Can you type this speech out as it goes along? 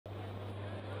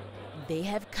They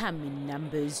have come in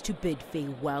numbers to bid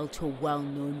farewell to a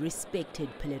well-known, respected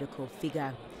political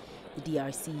figure. The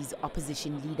DRC's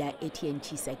opposition leader Etienne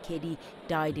Tshisekedi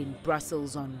died in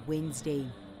Brussels on Wednesday.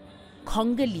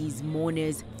 Congolese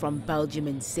mourners from Belgium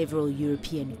and several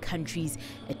European countries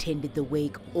attended the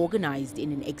wake, organized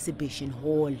in an exhibition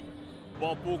hall.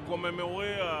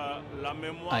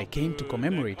 I came to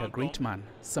commemorate a great man,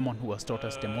 someone who has taught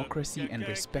us democracy and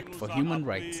respect for human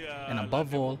rights, and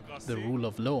above all, the rule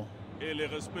of law.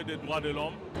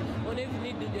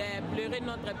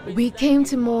 We came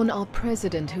to mourn our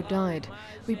president who died.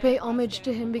 We pay homage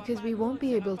to him because we won't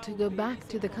be able to go back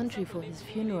to the country for his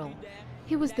funeral.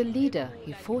 He was the leader.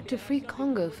 He fought to free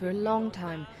Congo for a long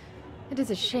time. It is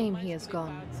a shame he has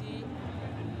gone.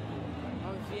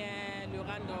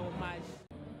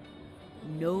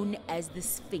 Known as the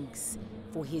Sphinx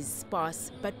for his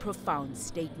sparse but profound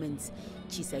statements,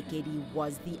 Tshisekedi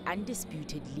was the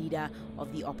undisputed leader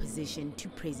of the opposition to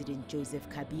President Joseph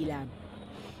Kabila.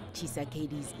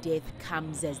 Tshisekedi's death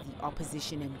comes as the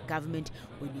opposition and government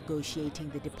were negotiating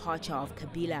the departure of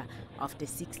Kabila after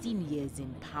 16 years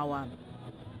in power.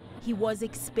 He was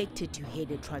expected to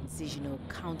head a transitional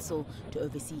council to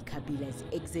oversee Kabila's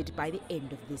exit by the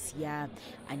end of this year,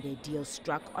 and a deal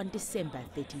struck on December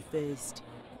 31st.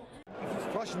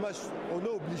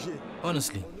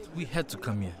 Honestly, we had to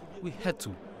come here. We had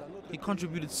to. He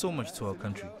contributed so much to our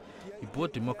country. He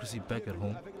brought democracy back at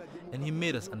home, and he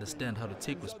made us understand how to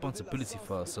take responsibility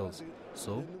for ourselves.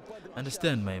 So,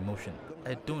 understand my emotion.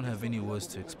 I don't have any words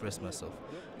to express myself.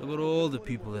 Look at all the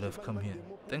people that have come here.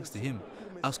 Thanks to him,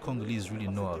 us Congolese really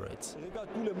know our rights.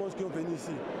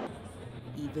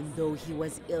 Even though he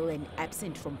was ill and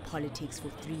absent from politics for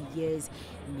 3 years,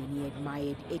 many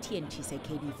admired Etienne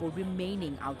Tshisekedi for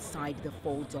remaining outside the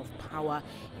folds of power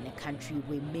in a country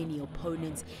where many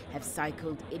opponents have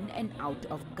cycled in and out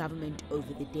of government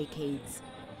over the decades.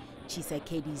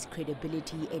 Tshisekedi's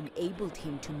credibility enabled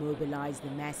him to mobilize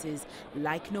the masses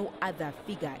like no other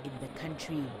figure in the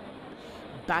country.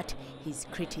 But his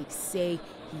critics say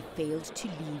he failed to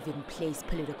leave in place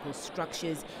political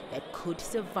structures that could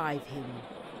survive him.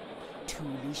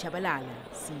 Thuli, Tshabalala,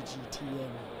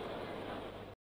 CGTN.